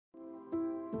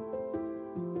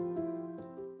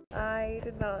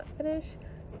did not finish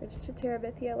Bridge to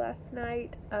Terabithia last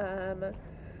night.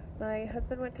 My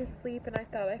husband went to sleep and I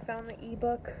thought I found the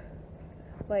ebook,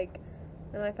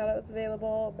 and I thought it was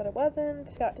available, but it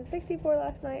wasn't. Got to 64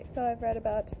 last night, so I've read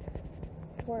about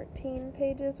 14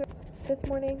 pages this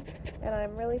morning, and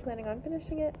I'm really planning on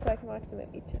finishing it so I can watch the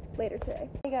movie later today.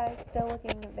 Hey guys, still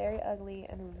looking very ugly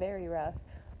and very rough,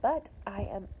 but I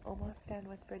am almost done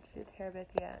with Bridge to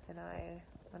Terabithia, and I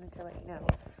wanted to let you know.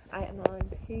 I am on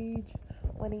page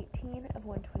 118 of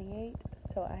 128,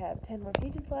 so I have 10 more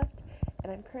pages left,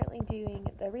 and I'm currently doing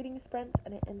the reading sprints,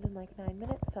 and it ends in like 9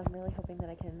 minutes, so I'm really hoping that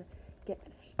I can get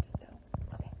finished. So,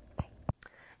 okay, bye.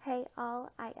 Hey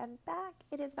all, I am back.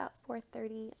 It is about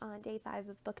 4:30 on day 5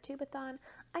 of Booktubeathon.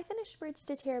 I finished Bridge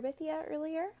to Terabithia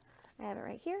earlier. I have it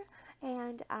right here,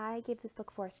 and I gave this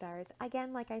book 4 stars.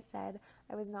 Again, like I said,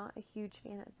 I was not a huge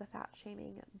fan of the fat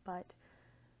shaming, but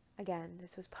again,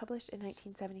 this was published in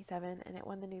 1977, and it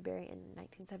won the Newbery in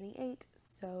 1978,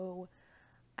 so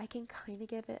I can kind of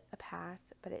give it a pass,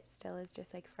 but it still is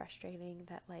just, like, frustrating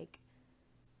that, like,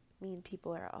 mean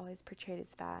people are always portrayed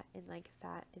as fat, and, like,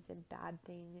 fat is a bad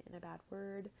thing and a bad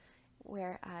word,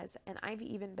 whereas, and I've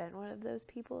even been one of those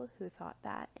people who thought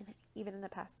that, and even in the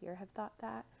past year have thought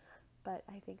that, but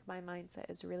I think my mindset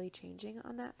is really changing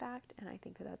on that fact, and I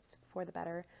think that that's for the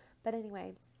better. But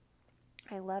anyway,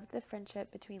 I loved the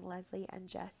friendship between Leslie and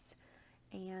Jess,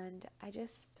 and I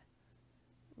just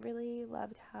really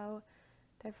loved how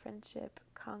their friendship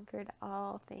conquered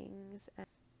all things. And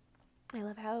I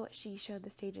love how she showed the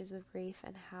stages of grief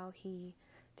and how he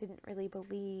didn't really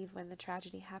believe when the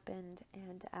tragedy happened,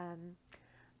 and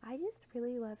I just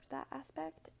really loved that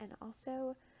aspect. And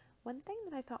also, one thing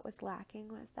that I thought was lacking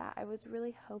was that I was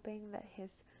really hoping that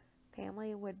his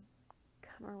family would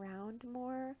come around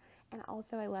more, and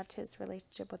also I loved his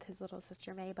relationship with his little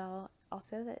sister Mabel.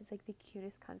 Also, that is like the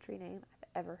cutest country name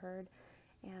I've ever heard,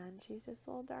 and she's just a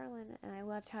little darling, and I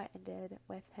loved how it ended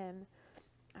with him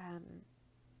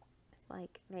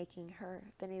like making her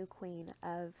the new queen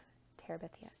of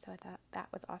Terabithia. So I thought that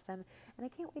was awesome, and I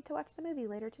can't wait to watch the movie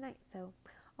later tonight. So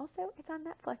also, it's on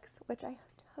Netflix, which I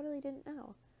totally didn't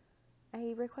know.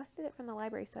 I requested it from the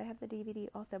library, so I have the DVD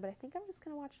also, but I think I'm just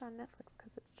going to watch it on Netflix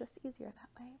because it's just easier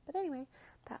that way. But anyway,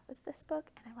 that was this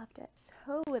book, and I loved it.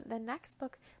 So the next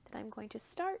book that I'm going to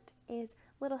start is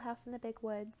Little House in the Big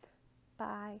Woods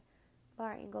by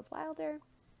Ingalls Wilder.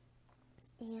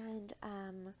 And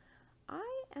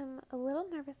I am a little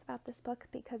nervous about this book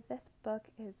because this book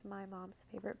is my mom's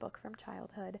favorite book from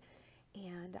childhood,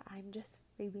 and I'm just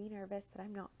really nervous that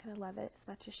I'm not going to love it as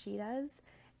much as she does.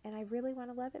 And I really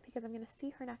want to love it because I'm going to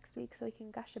see her next week so we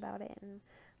can gush about it and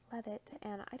love it.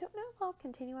 And I don't know if I'll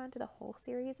continue on to the whole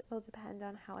series. It will depend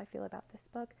on how I feel about this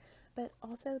book. But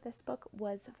also, this book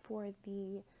was for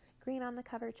the Green on the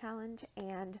Cover challenge,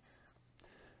 and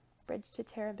Bridge to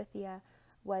Terabithia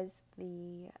was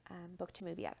the book to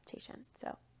movie adaptation.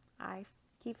 So I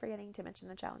keep forgetting to mention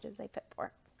the challenges they fit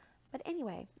for. But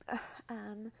anyway,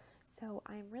 so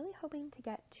I'm really hoping to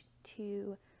get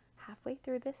to halfway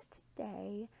through this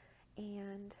today,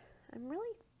 and I'm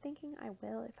really thinking I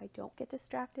will if I don't get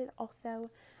distracted. Also,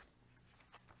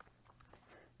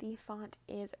 the font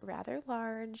is rather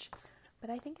large,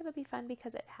 but I think it'll be fun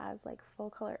because it has like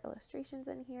full color illustrations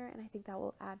in here, and I think that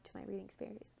will add to my reading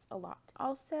experience a lot.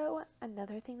 Also,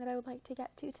 another thing that I would like to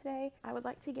get to today, I would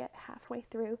like to get halfway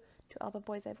through To All the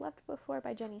Boys I've Loved Before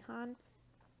by Jenny Han.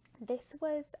 This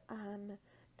was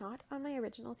not on my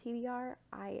original TBR.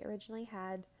 I originally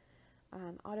had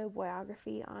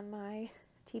autobiography on my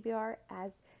TBR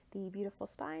as The Beautiful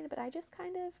Spine, but I just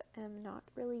kind of am not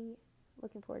really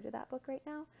looking forward to that book right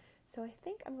now. So I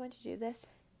think I'm going to do this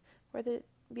for The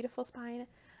Beautiful Spine.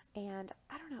 And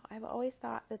I don't know, I've always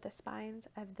thought that the spines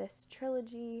of this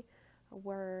trilogy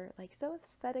were like so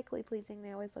aesthetically pleasing.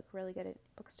 They always look really good at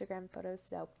Bookstagram photos,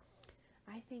 so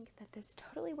I think that this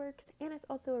totally works, and it's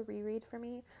also a reread for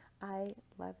me. I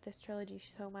love this trilogy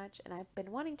so much, and I've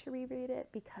been wanting to reread it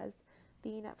because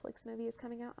the Netflix movie is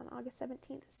coming out on August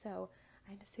 17th, so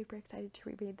I'm super excited to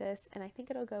reread this, and I think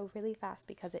it'll go really fast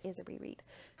because it is a reread.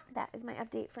 That is my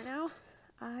update for now.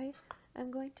 I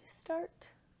am going to start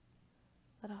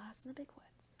Little House in the Big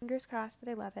Woods. Fingers crossed that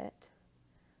I love it.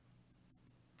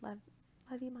 Love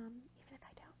you, Mom, even if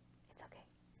I don't. It's okay.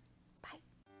 Bye.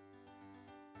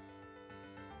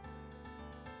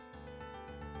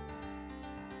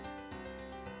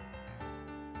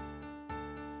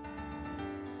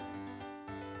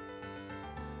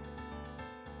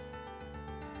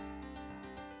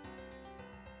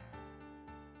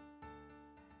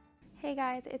 Hey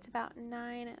guys, it's about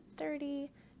 9:30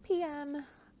 p.m.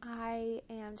 I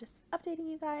am just updating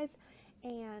you guys,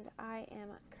 and I am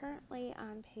currently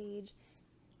on page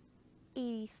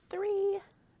 83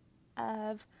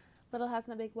 of Little House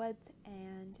in the Big Woods,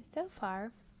 and so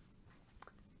far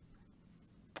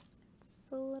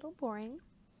it's a little boring.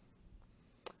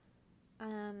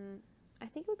 I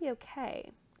think it would be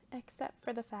okay, except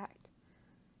for the fact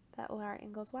that Laura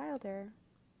Ingalls Wilder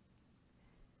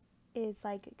is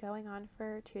like going on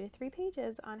for 2 to 3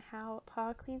 pages on how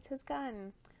Paul cleans his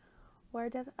gun or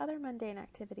does other mundane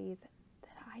activities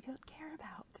that I don't care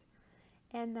about,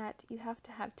 and that you have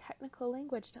to have technical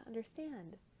language to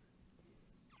understand.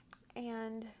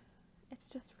 And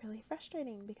it's just really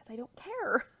frustrating because I don't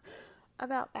care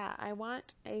about that. I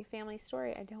want a family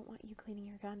story. I don't want you cleaning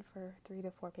your gun for 3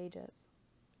 to 4 pages.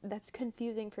 That's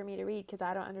confusing for me to read because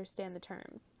I don't understand the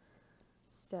terms.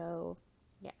 So,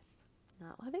 yes,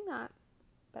 not loving that,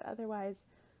 but otherwise,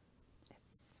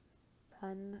 it's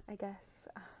fun, I guess.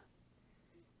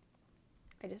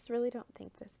 I just really don't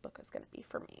think this book is going to be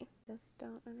for me. Just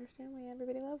don't understand why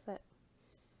everybody loves it.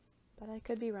 But I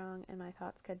could be wrong, and my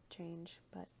thoughts could change.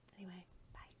 But anyway,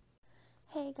 bye.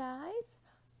 Hey guys,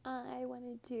 I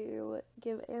wanted to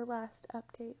give a last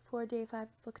update for day 5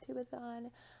 of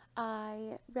Booktubeathon.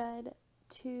 I read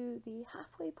to the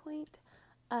halfway point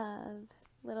of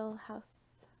Little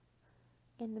House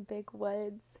in the Big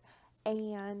Woods,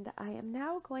 and I am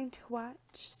now going to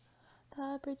watch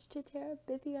the Bridge to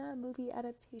Terabithia movie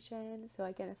adaptation, so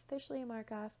I can officially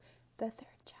mark off the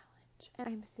 3rd challenge. And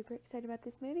I'm super excited about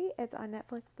this movie. It's on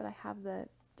Netflix, but I have the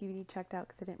DVD checked out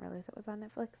because I didn't realize it was on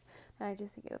Netflix, and I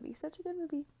just think it'll be such a good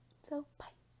movie. So, bye.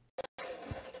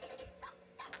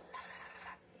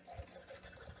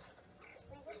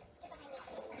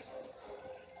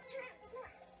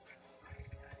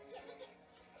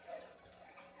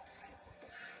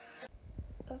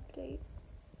 Update.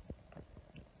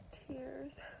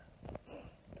 Tears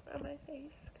on my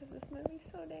face because this movie's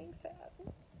so dang sad.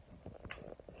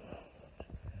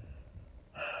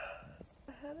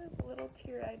 I had a little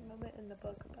tear-eyed moment in the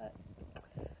book, but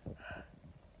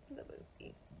the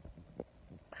movie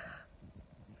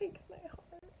breaks my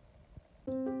heart.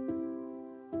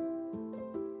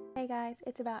 Hey guys,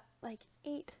 it's about like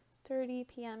 8:30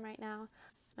 p.m. right now.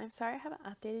 I'm sorry I haven't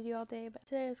updated you all day, but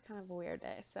today is kind of a weird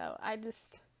day, so I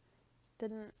just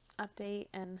didn't update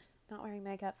and not wearing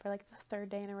makeup for like the 3rd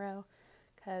day in a row,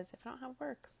 because if I don't have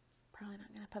work, probably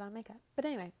not going to put on makeup. But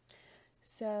anyway,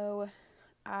 so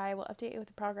I will update you with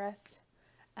the progress.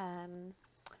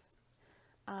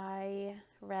 I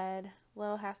read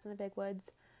Little House in the Big Woods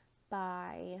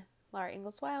by Laura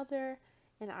Ingalls Wilder,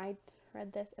 and I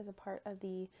read this as a part of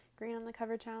the Green on the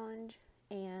Cover challenge,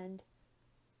 and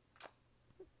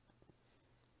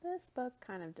this book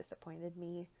kind of disappointed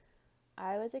me.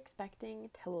 I was expecting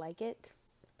to like it,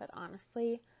 but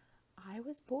honestly, I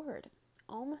was bored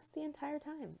almost the entire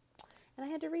time. And I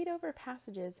had to read over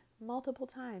passages multiple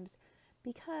times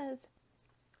because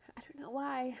I don't know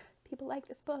why people like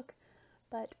this book,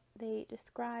 but they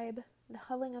describe the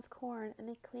hulling of corn and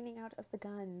the cleaning out of the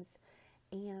guns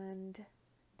and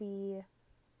the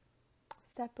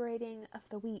separating of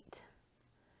the wheat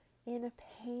in a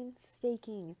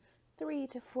painstaking 3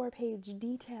 to 4 page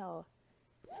detail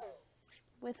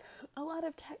with a lot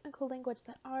of technical language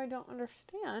that I don't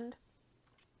understand.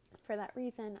 For that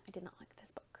reason, I did not like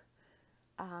this book.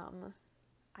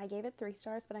 I gave it 3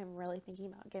 stars, but I'm really thinking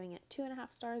about giving it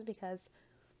 2.5 stars because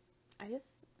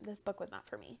this book was not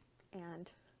for me, and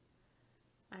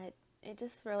it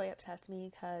just really upsets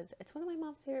me because it's one of my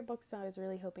mom's favorite books, so I was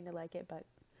really hoping to like it, but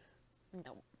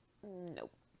no.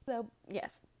 So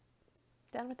yes,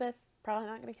 done with this. Probably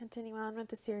not going to continue on with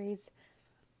the series,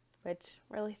 which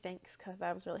really stinks because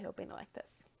I was really hoping to like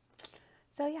this.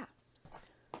 So yeah,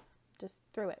 just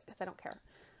threw it because I don't care.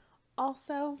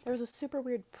 Also, there was a super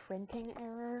weird printing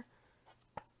error.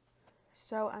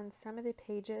 So on some of the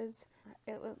pages,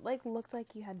 it looked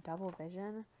like you had double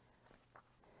vision.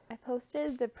 I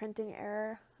posted the printing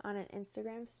error on an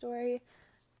Instagram story,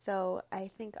 so I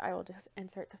think I will just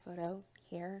insert the photo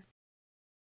here.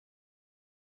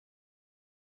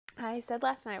 I said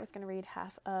last night I was going to read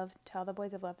half of To All the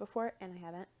Boys I've Loved Before, and I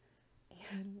haven't.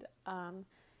 And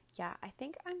yeah, I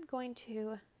think I'm going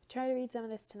to try to read some of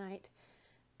this tonight.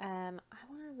 I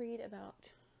want to read about...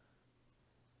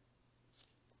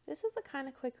 This is a kind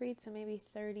of quick read, so maybe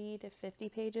 30 to 50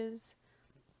 pages.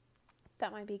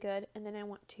 That might be good. And then I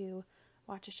want to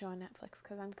watch a show on Netflix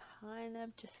because I'm kind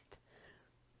of just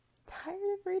tired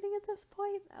of reading at this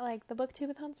point. Like, the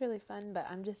Booktubeathon's really fun, but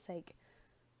I'm just like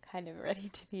kind of ready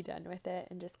to be done with it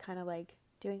and just kind of like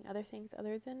doing other things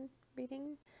other than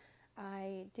reading.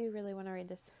 I do really want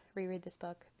to reread this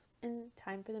book in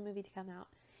time for the movie to come out,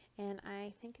 and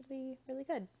I think it'll be really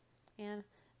good. And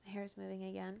my hair is moving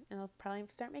again, and I'll probably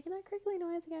start making that crinkly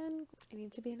noise again. I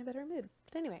need to be in a better mood.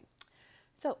 But anyway,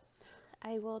 so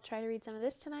I will try to read some of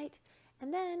this tonight,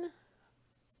 and then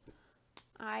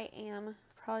I am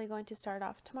probably going to start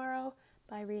off tomorrow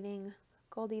by reading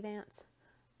Goldie Vance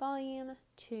Volume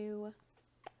 2,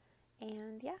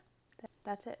 and yeah,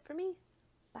 that's it for me.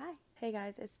 Bye. Hey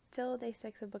guys, it's still day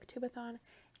 6 of Booktubeathon,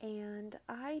 and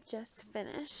I just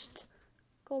finished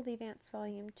Goldie Vance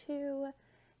Volume 2,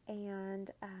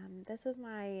 and this is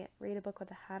my read a book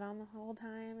with a hat on the whole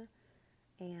time,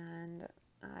 and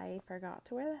I forgot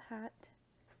to wear the hat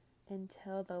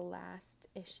until the last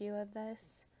issue of this,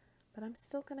 but I'm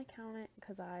still gonna count it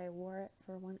because I wore it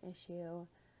for one issue,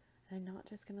 and I'm not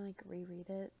just gonna like reread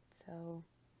it. So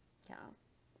yeah,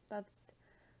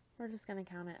 we're just gonna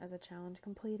count it as a challenge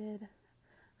completed.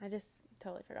 I just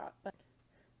totally forgot. But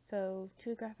so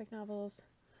 2 graphic novels,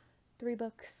 3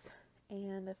 books,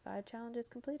 and 5 challenges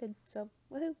completed. So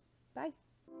woohoo, bye.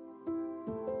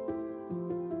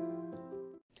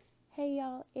 Hey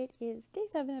y'all, it is day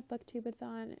 7 of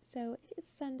Booktubeathon, so it is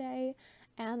Sunday,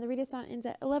 and the readathon ends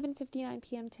at 11:59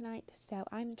 p.m. tonight, so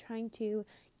I'm trying to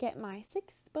get my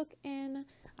 6th book in.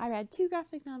 I read 2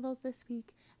 graphic novels this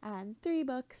week and 3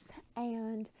 books,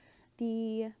 and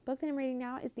the book that I'm reading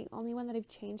now is the only one that I've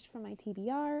changed from my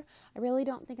TBR. I really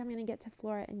don't think I'm going to get to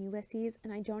Flora and Ulysses,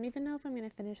 and I don't even know if I'm going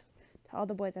to finish To All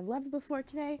the Boys I've Loved Before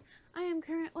today. I am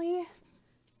currently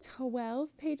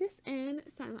 12 pages in,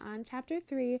 so I'm on chapter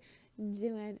 3,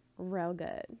 doing real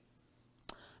good.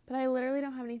 But I literally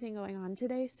don't have anything going on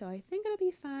today, so I think it'll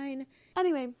be fine.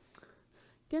 Anyway,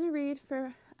 gonna read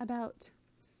for about,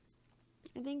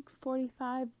 I think,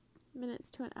 45 minutes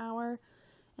to an hour,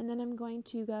 and then I'm going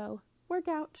to go work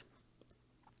out,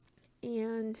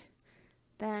 and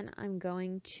then I'm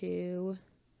going to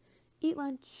eat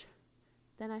lunch.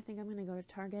 Then I think I'm gonna go to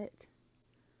Target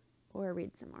or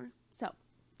read some more. So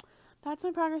that's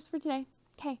my progress for today.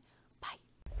 Okay,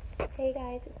 bye. Hey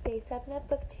guys, it's day 7 of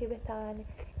Booktubeathon.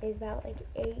 It's about like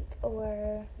 8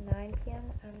 or 9 p.m.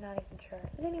 I'm not even sure.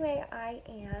 But anyway, I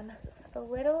am a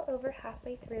little over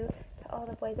halfway through To All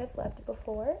the Boys I've Loved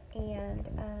Before, and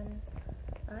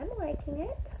I'm liking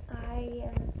it. I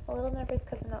am a little nervous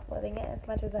because I'm not loving it as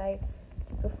much as I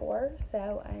did before,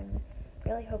 so I'm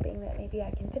really hoping that maybe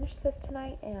I can finish this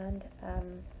tonight and,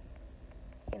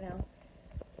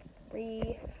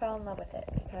 fall in love with it,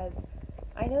 because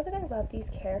I know that I love these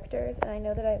characters, and I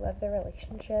know that I love their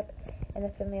relationship and the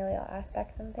familial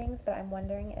aspects and things, but I'm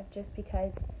wondering if just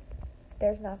because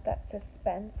there's not that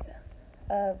suspense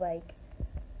of, like,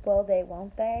 will they,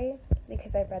 won't they,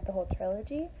 because I've read the whole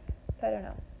trilogy, so I don't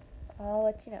know. I'll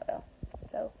let you know, though.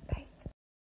 So,